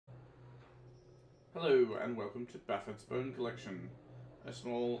Hello and welcome to Bafford's Bone Collection, a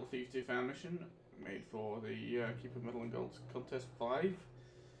small Thief to Found mission made for the Keep of Metal and Gold Contest 5.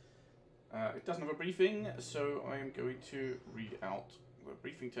 It doesn't have a briefing, so I am going to read out the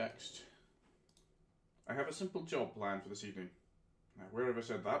briefing text. I have a simple job planned for this evening. Now, where have I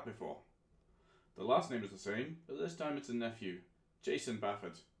said that before? The last name is the same, but this time it's a nephew, Jason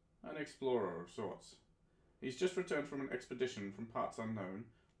Bafford, an explorer of sorts. He's just returned from an expedition from parts unknown,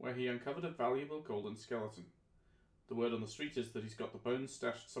 where he uncovered a valuable golden skeleton. The word on the street is that he's got the bones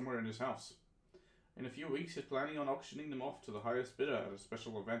stashed somewhere in his house. In a few weeks, he's planning on auctioning them off to the highest bidder at a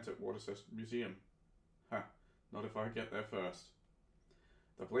special event at Watercrest Museum. Not if I get there first.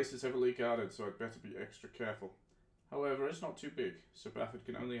 The place is heavily guarded, so I'd better be extra careful. However, it's not too big, so Bafford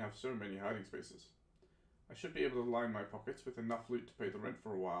can only have so many hiding spaces. I should be able to line my pockets with enough loot to pay the rent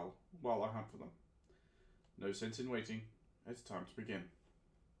for a while I hunt for them. No sense in waiting. It's time to begin.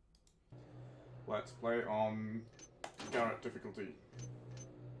 Let's play on Garrett difficulty.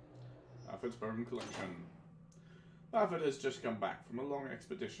 Bafford's Bone Collection. Bafford has just come back from a long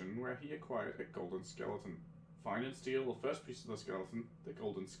expedition where he acquired a golden skeleton. Find and steal the first piece of the skeleton, the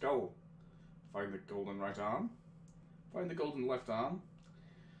golden skull. Find the golden right arm. Find the golden left arm.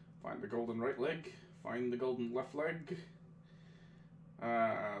 Find the golden right leg. Find the golden left leg.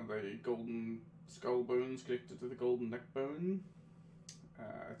 The golden skull bones connected to the golden neck bone.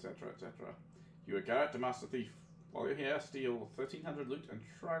 Etc, etc. You are Garrett, the Master Thief. While you're here, steal 1300 loot and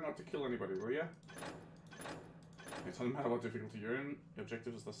try not to kill anybody, will ya? It doesn't matter what difficulty you're in, the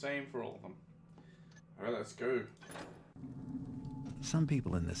objective is the same for all of them. Alright, let's go. Some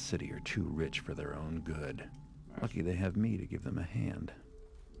people in this city are too rich for their own good. Lucky they have me to give them a hand.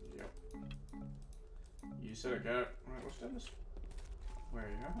 Yep. You said it, Garrett. Right, what's down this way?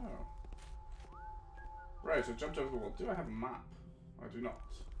 Oh. Right, so I jumped over the wall. Do I have a map? I do not.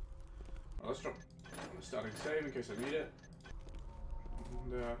 Well, let's drop a starting save in case I need it.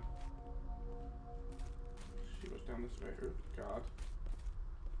 And, see what's down this way. Oh, God.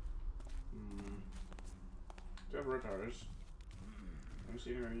 Do I have rope arrows? I don't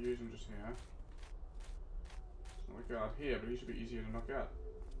see anyone use them just here. There's not a guard here, but he should be easier to knock out.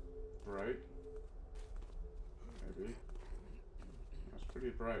 Right. Maybe. That's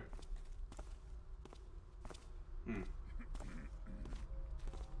pretty bright.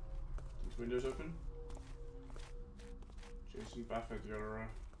 These windows open. Jason Bafford, you're oh,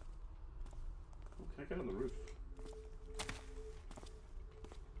 can I get on the roof?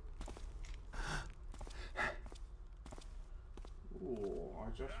 Ooh, I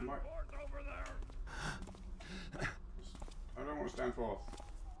just might. Over there. I don't want to stand forth.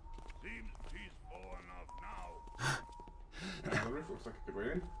 Seems peaceful enough now. Yeah, the roof looks like a good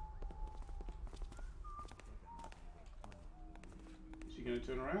way in. Is he going to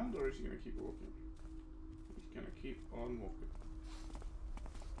turn around or is he going to keep walking? He's going to keep on walking.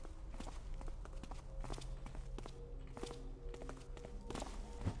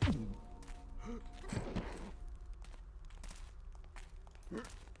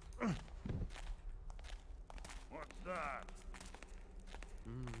 What's that?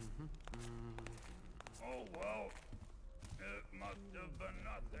 Oh well, it must have been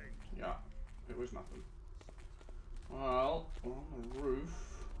nothing. Yeah, it was nothing. Well, we're on the roof.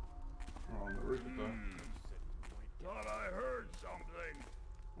 We're on the roof of the... Thought I heard something.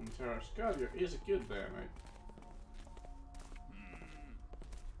 on the terrace. God, your ears are good there, mate.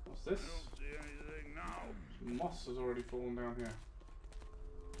 What's I this? don't see anything now. Moss has already fallen down here.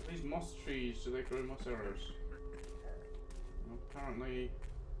 Are these moss trees? Do they grow moss arrows? Well, apparently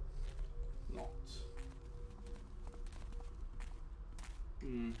not.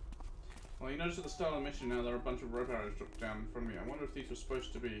 Well, you notice at the start of the mission now there are a bunch of rope arrows dropped down in front of me. I wonder if these were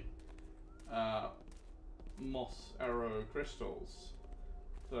supposed to be moss arrow crystals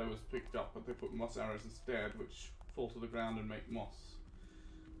that was picked up, but they put moss arrows instead, which fall to the ground and make moss.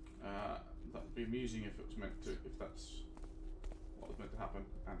 That would be amusing if it was meant to, if that's what was meant to happen,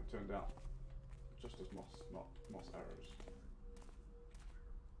 and it turned out just as moss, not moss arrows.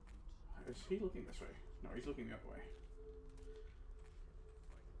 Is he looking this way? No, he's looking the other way.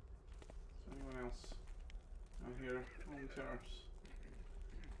 Is there anyone else out here on the terrace?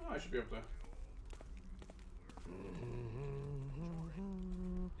 Oh, I should be able to.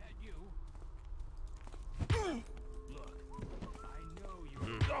 That you? Look, I know you.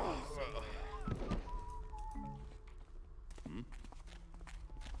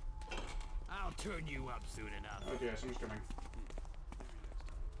 I'll turn you up soon enough. Oh dear, someone's coming.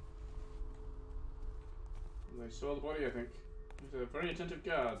 They saw the body, I think. They're very attentive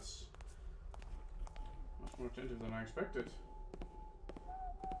guards. Much more attentive than I expected.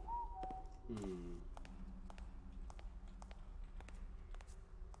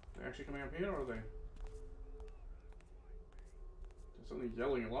 actually coming up here, or are they? They're suddenly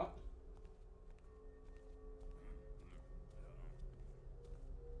yelling a lot.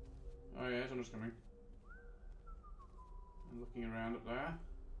 Oh yeah, someone's coming. I'm looking around up there.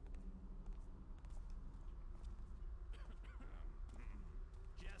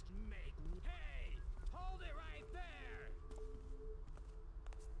 Just make. Hey! Hold it right there!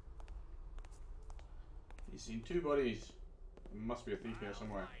 He's seen two bodies. There must be a thief here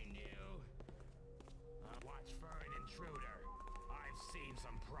somewhere. I knew. Watch for an intruder. I've seen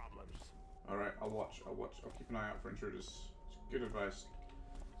some problems. Alright, I'll watch. I'll keep an eye out for intruders. It's good advice.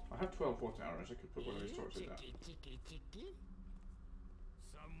 I have 12 water arrows. I could put one of these torches out.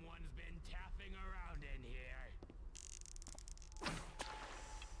 Someone's been tapping around in here.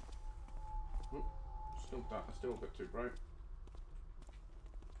 Oop, still dark. Still a bit too bright.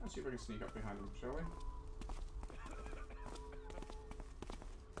 Let's see if I can sneak up behind him, shall we?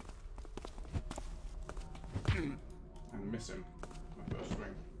 And miss him. My first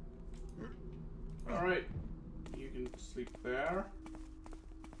swing. Alright. You can sleep there.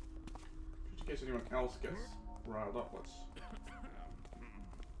 Just in case anyone else gets riled up, let's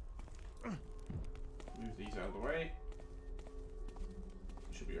move these out of the way.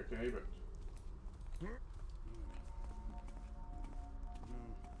 Should be okay, but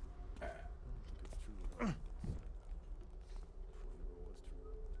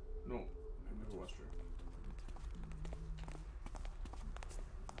no, it never was true.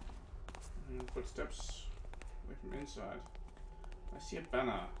 And footsteps away from inside. I see a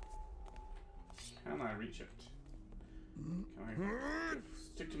banner. Can I reach it? Can I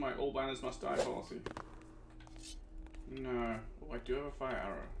stick to my all banners must die policy? No. Oh, I do have a fire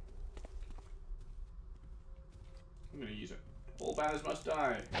arrow. I'm gonna use it. All banners must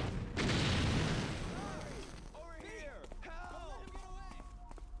die.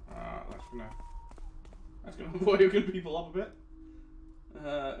 That's gonna avoid people up a bit.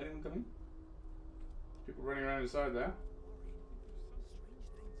 Anyone coming? People running around inside there.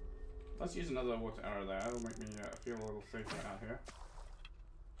 Let's use another water arrow there. That'll make me feel a little safer out here.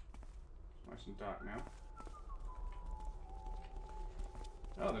 It's nice and dark now.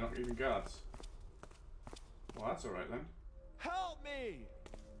 Oh, they're not even guards. Well, that's alright then. Help me!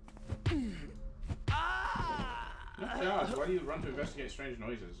 Not guards. Why do you run to investigate strange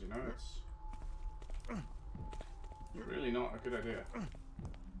noises? You know, it's really not a good idea. Is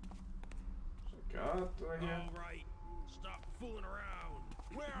there a guard? Do I hear? All right, stop fooling around.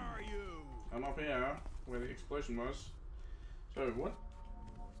 Where are you? I'm up here, where the explosion was. So, what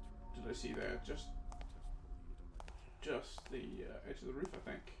did I see there? Just the edge of the roof, I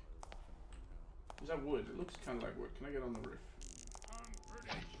think. Is that wood? It looks kind of like wood. Can I get on the roof? I'm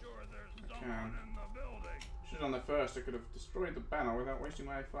pretty sure there's I someone can. in the building. Should have done that first. I could have destroyed the banner without wasting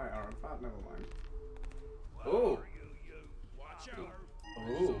my fire arrow, but never mind. Where Oh! are you? Watch out.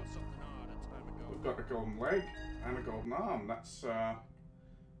 Oh! Something odd a time ago. We've got a golden leg and a golden arm. That's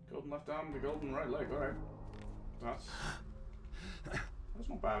golden left arm, the golden right leg. Alright. That's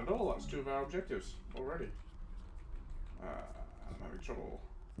not bad at all. That's two of our objectives already. I'm having trouble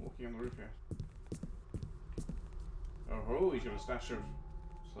walking on the roof here. Oh, he's got a stash of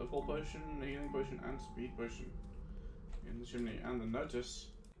slow fall potion, healing potion, and speed potion in the chimney. And the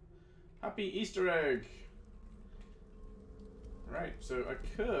notice: Happy Easter egg. Right, so I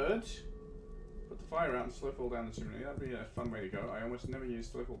could put the fire out and slow fall down the chimney. That'd be a fun way to go. I almost never use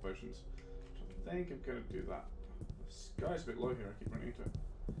slow fall potions, so I think I'm gonna do that. The sky's a bit low here. I keep running into it.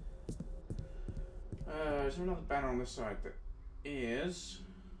 Is there another banner on this side that is?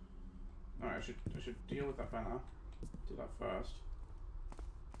 Alright, I should deal with that banner. Do that first.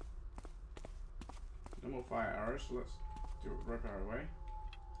 No more fire arrows, so let's do it rope arrow away.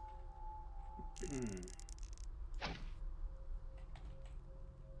 Does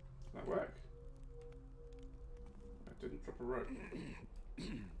that work? I didn't drop a rope.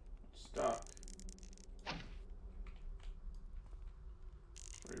 It's stuck.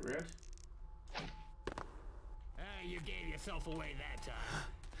 Very weird. You gave yourself away that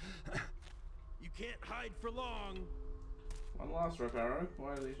time. You can't hide for long. One last rope arrow.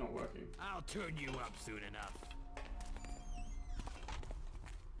 Why are these not working? I'll turn you up soon enough.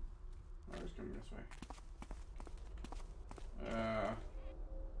 Oh, it's coming this way.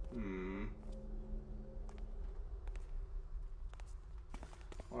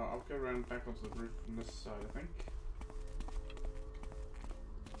 Well, I'll go around back onto the roof from this side, I think.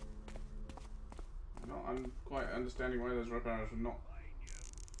 I'm quite understanding why those rope arrows are not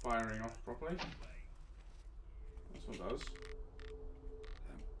firing off properly. This one does.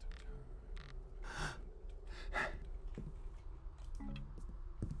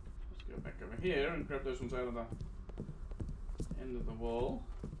 here and grab those ones out of the end of the wall.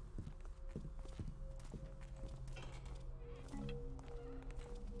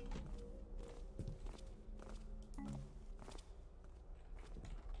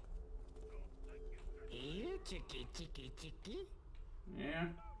 Here, chicky, chicky, chicky. Yeah.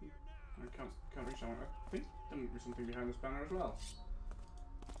 I can't reach that one. I think there might be something behind this banner as well.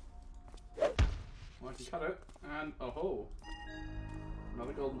 Well, I can cut it, and oh ho!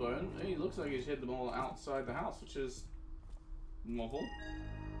 Another gold bone. He looks like he's hid them all outside the house, which is novel.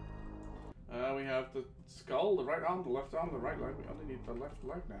 We have the skull, the right arm, the left arm, the right leg. We only need the left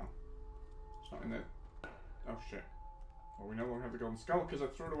leg now. It's not in there. Oh shit. Well, we no longer have the golden skull because I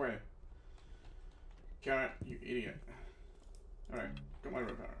threw it away. Carrot, you idiot. Alright, got my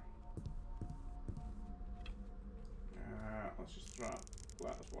rope arrow. Let's just throw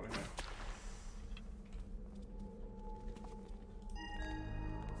out this water here.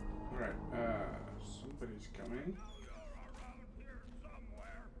 Alright, somebody's coming.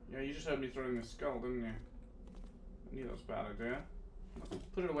 Yeah, you just heard me throwing the skull, didn't you? I knew that was a bad idea. Let's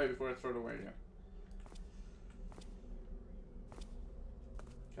put it away before I throw it away again.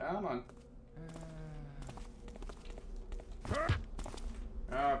 Come on.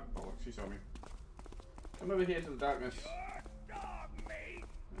 Ah, bollocks, he saw me. Come over here to the darkness.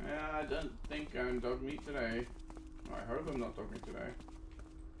 Yeah, I don't think I'm dog meat today. Oh, I hope I'm not dog meat today.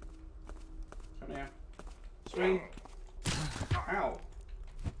 Come here. Swing! Ow!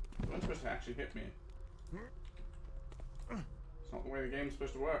 You weren't supposed to actually hit me. It's not the way the game's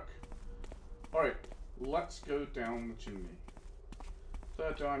supposed to work. Alright, let's go down the chimney.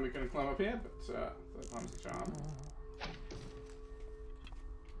 Third time we're going to climb up here, but third time's the charm.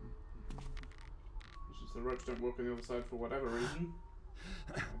 It's just the ropes don't work on the other side for whatever reason.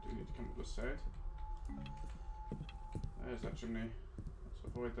 I do need to come up this side. There's that chimney. Let's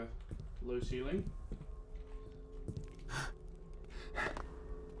avoid the low ceiling.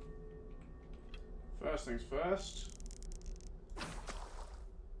 First things first.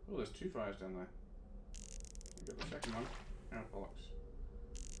 Oh, there's two fires down there. I got the second one. Oh, bollocks.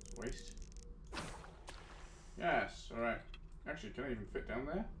 It's a waste. Yes, alright. Actually, can I even fit down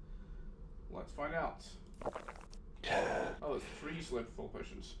there? Let's find out. Oh, there's 3 sled full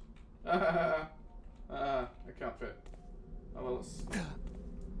potions. I can't fit. Oh well, it's...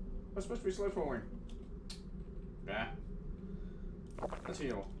 I'm supposed to be slow falling. Yeah. Let's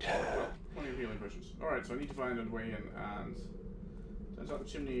heal. Well, plenty of healing potions. Alright, so I need to find a way in, and... turns out the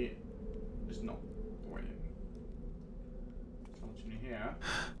chimney is not the way in. There's another chimney here.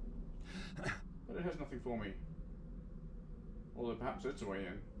 But it has nothing for me. Although perhaps it's a way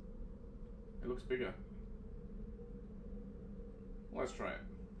in. It looks bigger. Let's try it.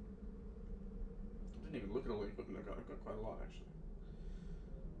 I didn't even look at all the equipment I've got. I've got quite a lot, actually.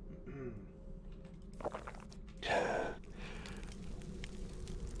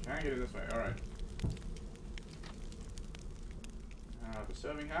 Can I get in this way? Alright. The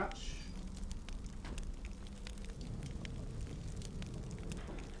serving hatch.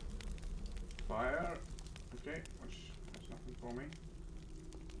 Fire. Okay, which has nothing for me.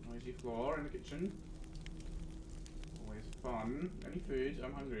 Noisy floor in the kitchen. Always fun. Any food?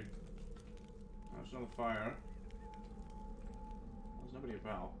 I'm hungry. There's another fire. There's nobody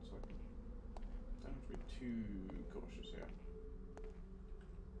about, so I don't have to be too cautious here.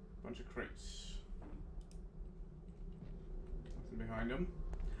 Bunch of crates. Nothing behind them.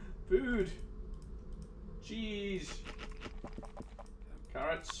 Food! Cheese!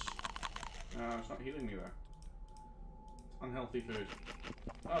 Carrots. No, it's not healing me though. It's unhealthy food.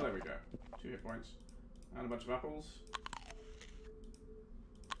 Oh, there we go. 2 hit points. And a bunch of apples.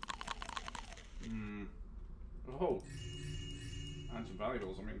 Oh! And some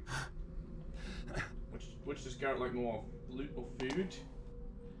valuables, I mean. Which does Garrett like more? Loot or food?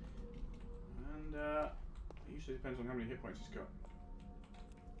 And it usually depends on how many hit points he's got.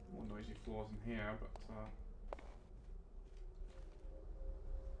 More noisy floors in here, but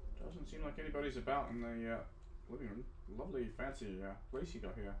doesn't seem like anybody's about in the living room. Lovely fancy place you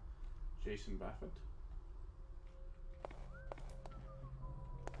got here, Jason Bafford.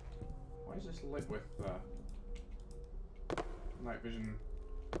 Why is this lit with night vision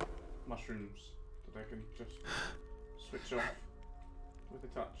mushrooms that I can just switch off with a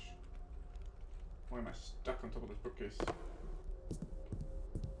touch? Why am I stuck on top of this bookcase?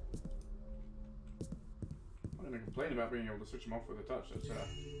 I'm going to complain about being able to switch them off with a touch. That's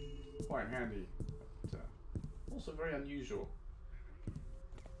quite handy, but also very unusual.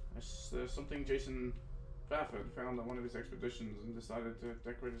 There's something Jason Bafford found on one of his expeditions and decided to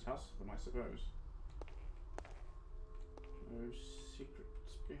decorate his house with them, I suppose. No secret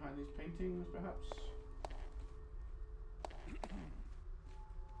behind these paintings, perhaps?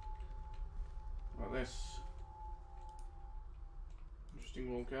 What about this?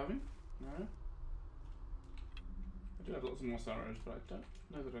 Interesting wall carving. No? I do have lots of more arrows, but I don't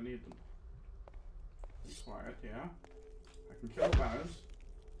know that I need them. Be quiet, yeah. I can kill the banners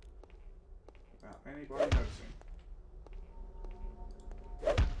without anybody noticing.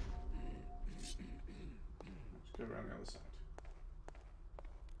 Let's go around the other side.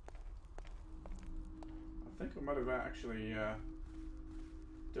 I think I might have actually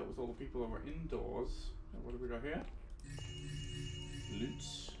dealt with all the people that were indoors. What have we got here?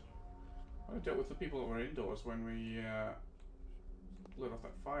 Loots. I dealt with the people that were indoors when we lit off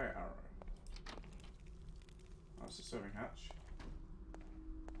that fire arrow. That's the serving hatch.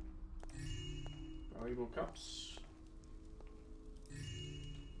 Valuable cups.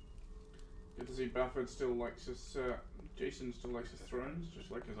 Good to see Bafford still likes his, Jason still likes his thrones,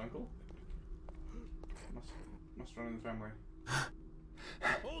 just like his uncle. Must run in the family.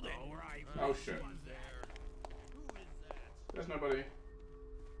 Hold it! All right. Oh shit. There. Who is that? There's nobody.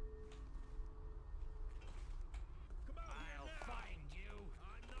 Come out here I'll now. find you.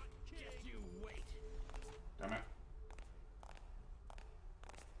 I'm not Just kidding. you wait. Damn it.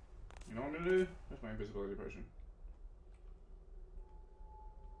 You know what I'm gonna do? That's my invisibility potion.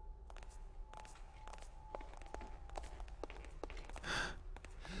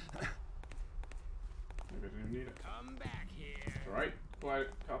 Maybe I didn't even need it. Come back here. Alright, quiet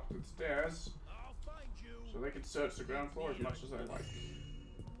up to the stairs I'll find you. so they can search the ground floor as much as they like.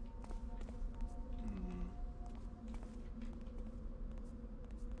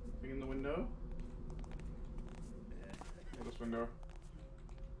 Anything in the window? Or this window?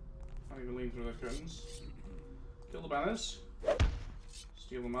 Can't even lean through those curtains. Kill the banners.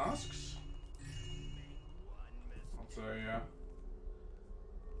 Steal the masks. That's a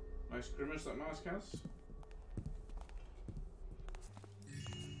nice grimace that mask has.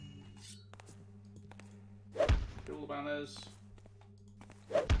 Kill the banners.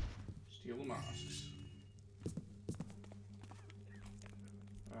 Steal the masks.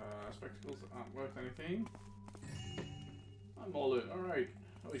 Spectacles that aren't worth anything. I'm all in. Alright.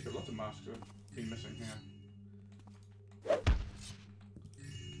 Oh, he's got lots of masks that have been missing here.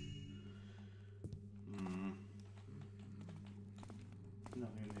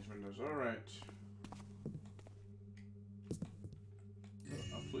 Nothing in these windows. Alright.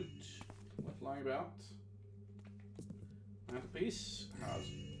 A flute left lying about. Mantelpiece has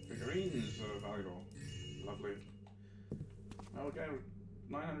figurines that are valuable. Lovely. Now we're going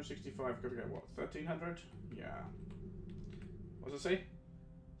 965. Got to get what? 1300? Yeah. What does it say?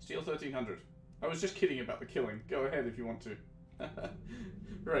 Steal 1300. I was just kidding about the killing. Go ahead if you want to.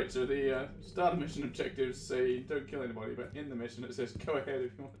 Right, so the start mission objectives say don't kill anybody, but in the mission it says go ahead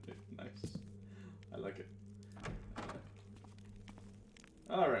if you want to. Nice. I like it.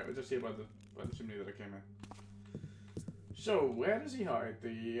 Alright, we're just here by the chimney that I came in. So, where does he hide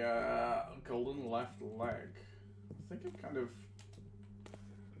the golden left leg? I think I've kind of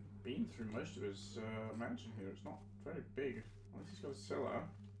been through most of his mansion here. It's not very big. Unless he's got a cellar.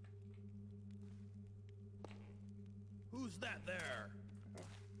 Who's that there? Oh,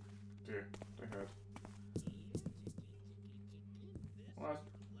 dear, I heard. Well, Last chance.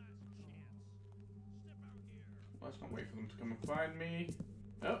 Step out here. let's not wait for them to come and find me.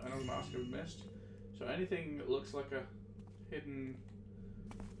 Oh, another mask I've missed. So anything that looks like a hidden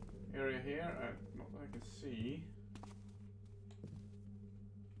area here, not that I can see.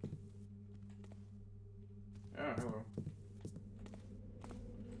 Oh, hello.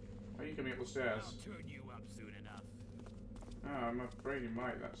 Why are you coming up the stairs? I'll turn you up soon enough. Oh, I'm afraid you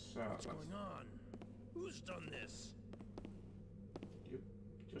might. That's What's going on? Who's done this?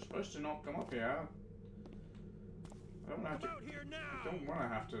 you're supposed to not come up here. I don't have to. Come out here I now. don't want to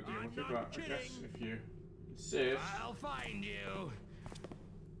have to deal I'm with you, not but I guess kidding. if you insist. I'll find you.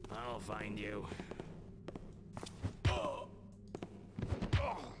 I'll find you.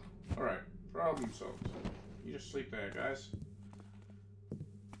 Alright, problem solved. You just sleep there, guys.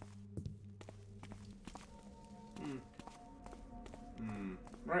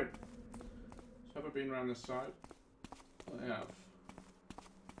 Right. So have I been around this side? I have.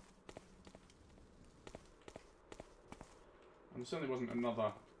 And there certainly wasn't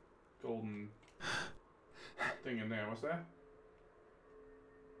another golden thing in there, was there?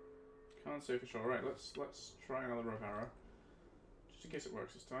 Can't say for sure. Right, let's try another rope arrow. Just in case it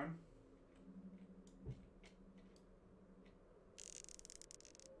works this time.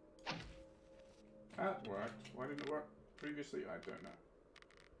 That worked. Why didn't it work previously? I don't know.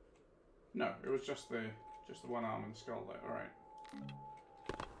 No, it was just the one arm and skull there. All right.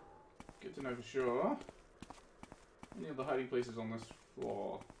 Good to know for sure. Any other hiding places on this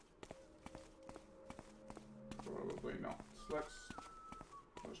floor? Probably not.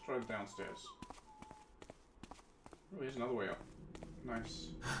 Let's try the downstairs. Oh, here's another way up. Nice.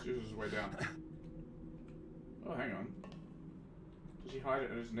 Jesus' way down. Oh, hang on. Does he hide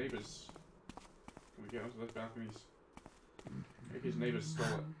it at his neighbours? Can we get onto those balconies? Maybe his neighbours stole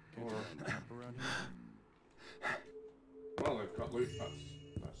it. Or... Well, they've got loot.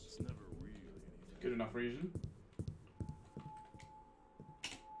 That's Never really anything. good enough reason.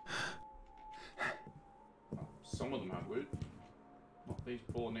 Well, some of them have loot. Not these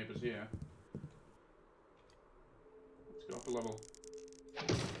poor neighbours here. Let's go up a level.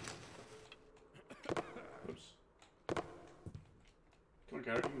 Oops. Come on,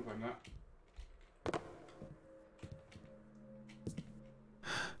 Garrett, you can climb that.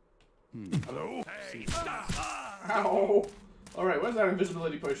 Hello? Hey, Ow! Alright, where's that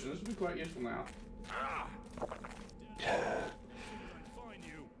invisibility potion? This would be quite useful now. Find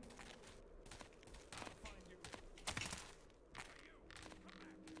you.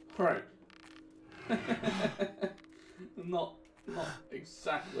 Right. not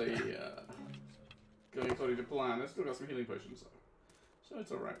exactly going according to plan. I've still got some healing potions though. So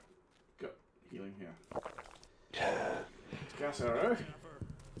it's alright. Got healing here. Gas arrow.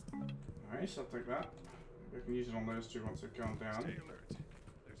 Nice, I'll take that. Maybe I can use it on those two once they've gone down. Stay alert.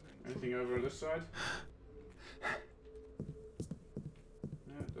 There's an Anything over on this side?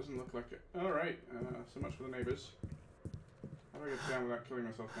 No, it doesn't look like it. Alright, so much for the neighbours. How do I get down without killing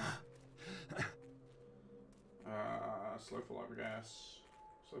myself now? Slow fall over gas.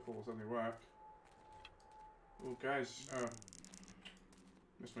 Slow fall will suddenly work. Oh, guys. Oh.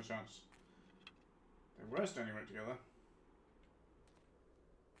 Missed my chance. They were standing right together.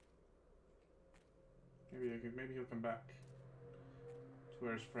 Maybe he'll come back to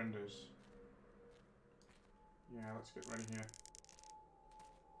where his friend is. Yeah, let's get ready here.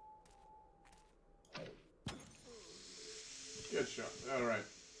 Good shot. Alright.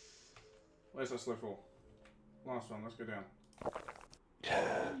 Where's that slow fall? Last one, let's go down.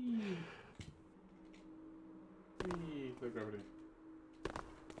 Whee! Low gravity.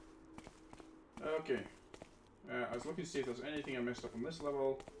 Okay. I was looking to see if there's anything I messed up on this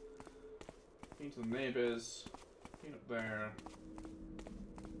level. Been to the neighbours. Been up there.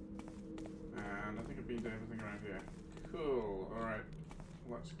 And I think I've been to everything around here. Cool. Alright.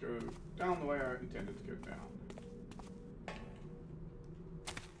 Let's go down the way I intended to go down.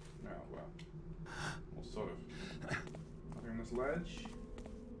 Well, sort of. Nothing on this ledge.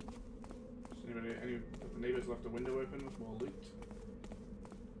 Does any of the neighbours left a window open with more loot?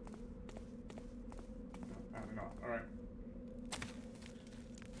 No, apparently not. Alright.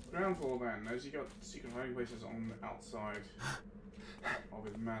 Ground floor then. Has he got secret hiding places on the outside of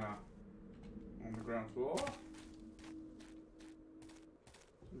his manor? On the ground floor?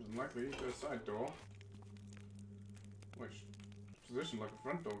 Seems unlikely. He's got a side door. Which is positioned like a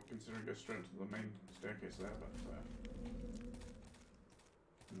front door, considering it goes straight into the main staircase there, but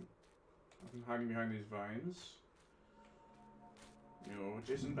nothing hiding behind these vines. Yo,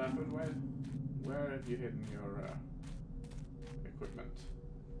 Jason Bafford, where have you hidden your equipment?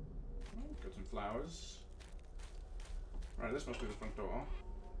 Oh, got some flowers. Right, this must be the front door.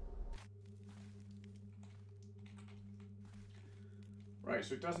 Right,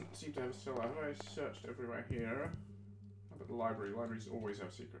 so it doesn't seem to have a cellar. Have I searched everywhere here? How about the library? Libraries always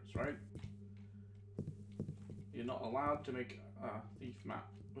have secrets, right? You're not allowed to make a thief map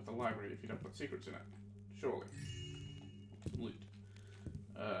with a library if you don't put secrets in it. Surely. Some loot.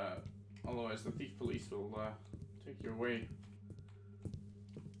 Otherwise the thief police will take you away.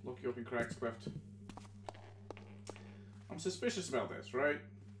 Lock you up in Crag's Cleft. I'm suspicious about this, right?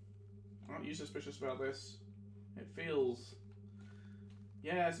 Aren't you suspicious about this? It feels...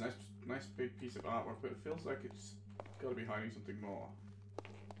 Yeah, it's a nice big piece of artwork, but it feels like it's got to be hiding something more.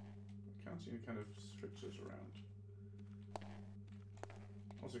 I can't see any kind of strictures around.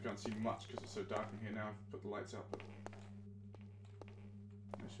 Also can't see much because it's so dark in here now. I've put the lights up. But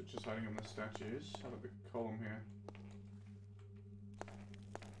no switches hiding on the statues. How about the column here?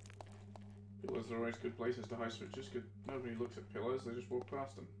 Pillars are always good places to hide switches because nobody looks at pillars, they just walk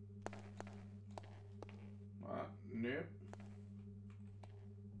past them. Nope.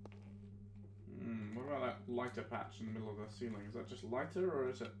 What about that lighter patch in the middle of the ceiling? Is that just lighter or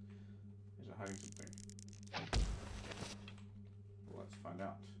is it hiding something? Well, let's find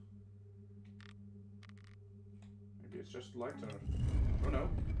out. Maybe it's just lighter. Oh no,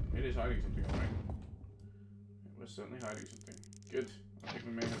 it is hiding something, alright. It was certainly hiding something. Good. I think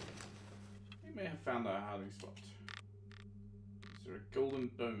we may have found our hiding spot. Is there a golden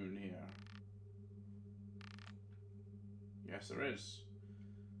bone here? Yes, there is. Is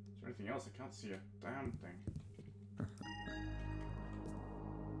there anything else? I can't see a damn thing.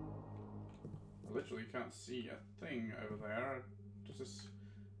 I literally can't see a thing over there. Just this,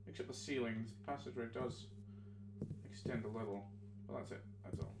 except the ceiling. This passageway does extend a little, but that's it.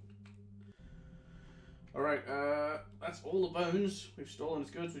 That's all. All right, that's all the bones we've stolen.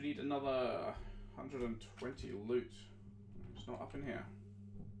 It's good. We need another 120 loot. It's not up in here.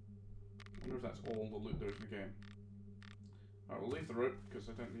 I wonder if that's all the loot there is in the game. Alright, we'll leave the rope because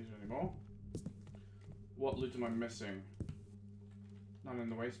I don't need it anymore. What loot am I missing? None in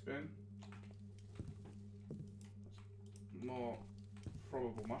the waste bin. That's more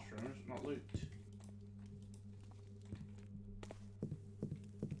probable mushrooms, not loot.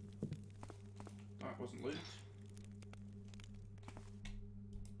 That wasn't loot.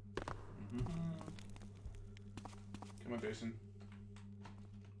 Come on, Jason.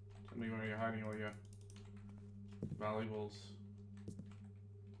 Tell me where you're hiding all your valuables.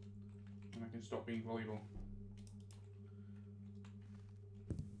 And I can stop being valuable.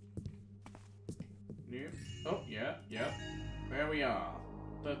 New. Oh, yeah, yeah. There we are.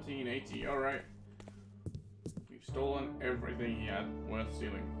 1380, alright. We've stolen everything he had worth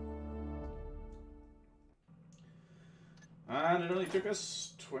stealing. And it only took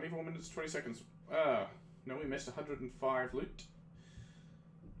us 24 minutes, 20 seconds. No, we missed 105 loot.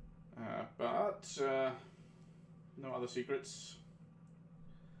 But no other secrets.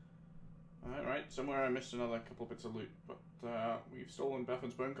 Alright, somewhere I missed another couple bits of loot, but we've stolen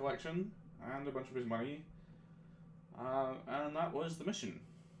Bafford's bone collection and a bunch of his money. And that was the mission.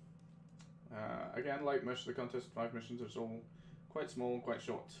 Again, like most of the contest 5 missions, it's all quite small, quite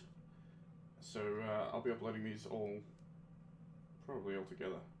short. So I'll be uploading these all, probably all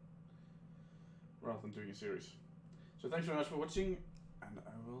together, rather than doing a series. So thanks very much for watching, and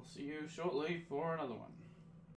I will see you shortly for another one.